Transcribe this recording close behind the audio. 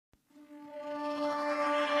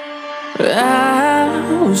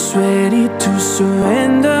I was ready to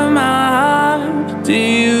surrender my heart to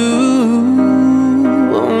you,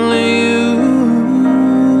 only you.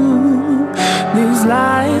 These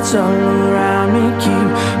lights all around me keep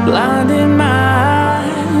blinding my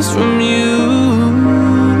eyes from you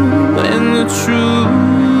and the truth.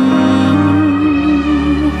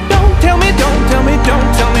 Don't tell me, don't tell me,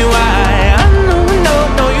 don't tell me why. I know, no,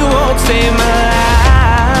 no, you won't save my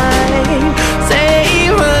life.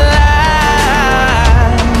 Save my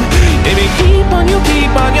life. Baby, keep on, you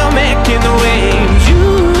keep on, you're making the waves. You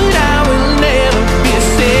and I will never be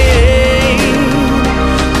saved.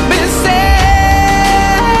 Be saved.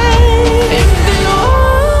 If the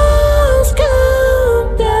walls come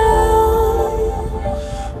down,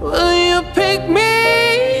 will you pick me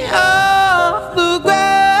off the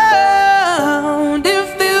ground? If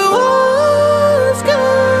the walls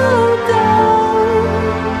come down,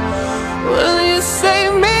 will you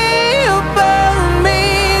save me or burn me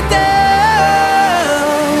down?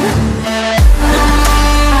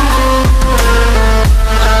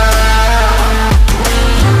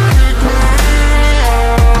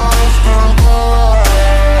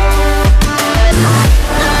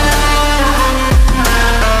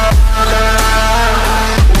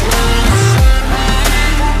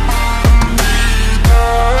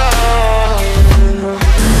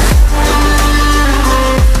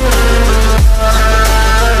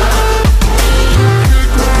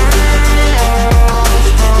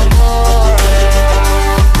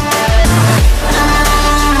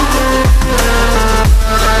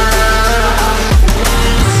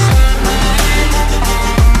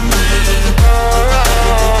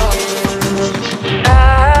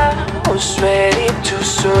 I was ready to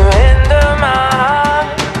surrender my heart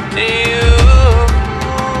to you,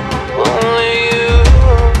 only you.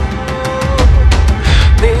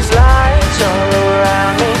 These lights all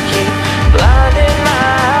around me keep blinding my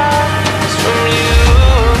eyes from you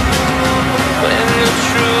and the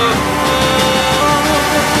truth.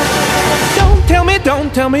 Don't tell me, don't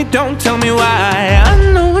tell me, don't tell me why. I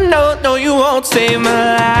know, no, no, you won't save my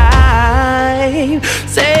life.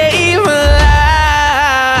 Save my life.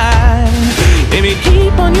 Baby,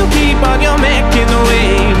 keep on, you keep on, you're making the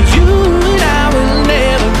waves. You and I will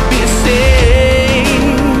never be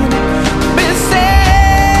saved. Be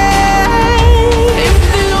saved. If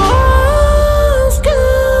the walls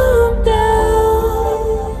come down,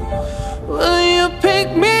 will you pick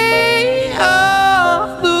me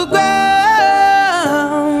off the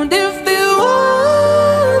ground? If the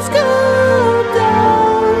walls come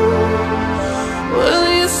down,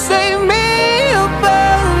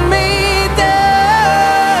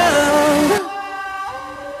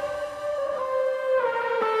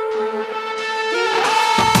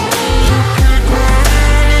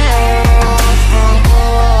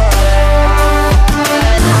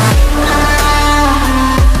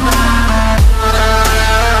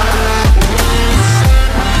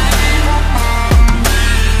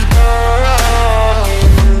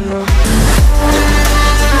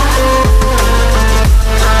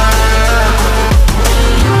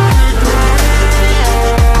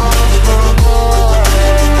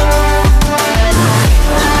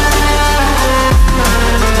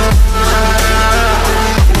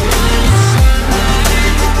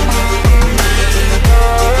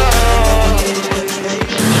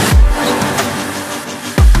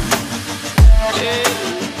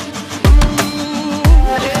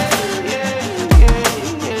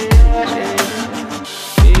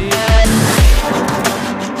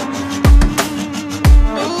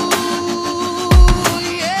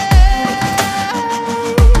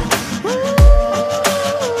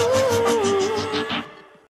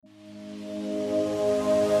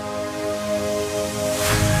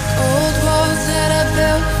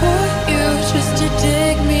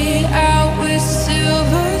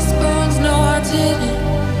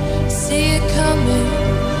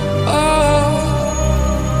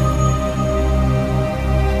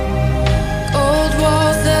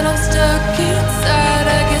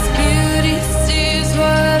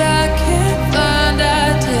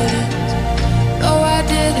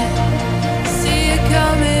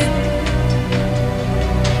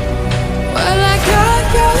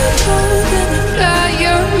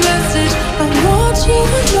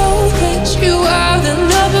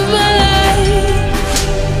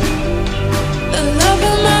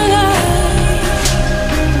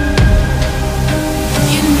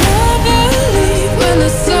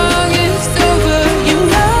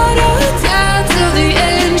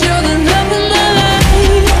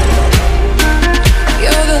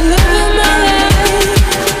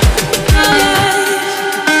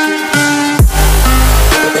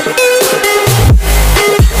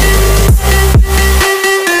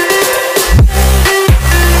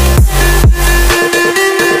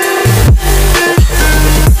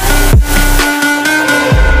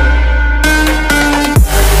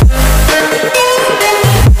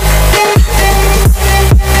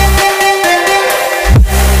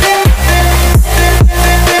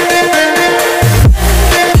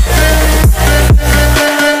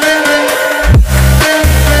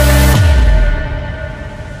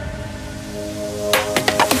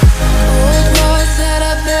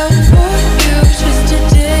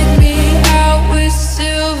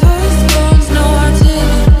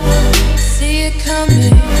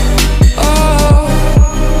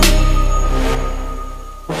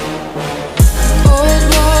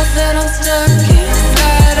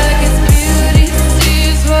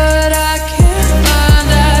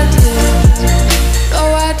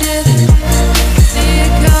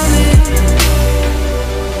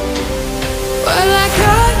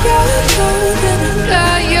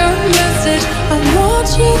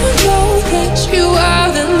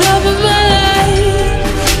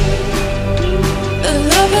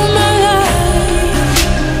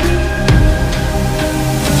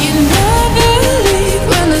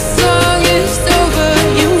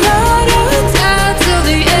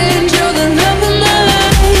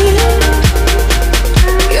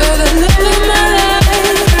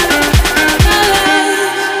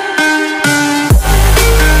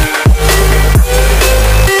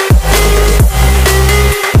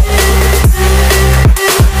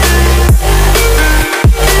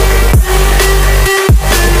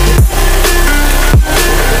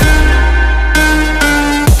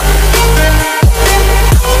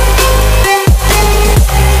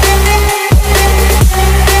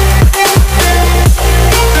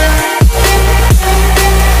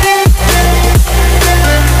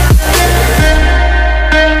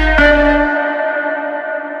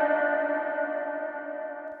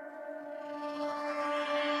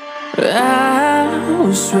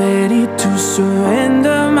 just ready to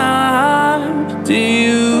surrender my heart to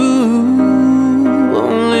you,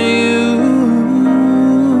 only you.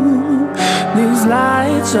 These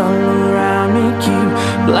lights all around me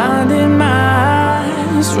keep blinding my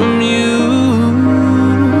eyes from you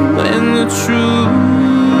and the truth.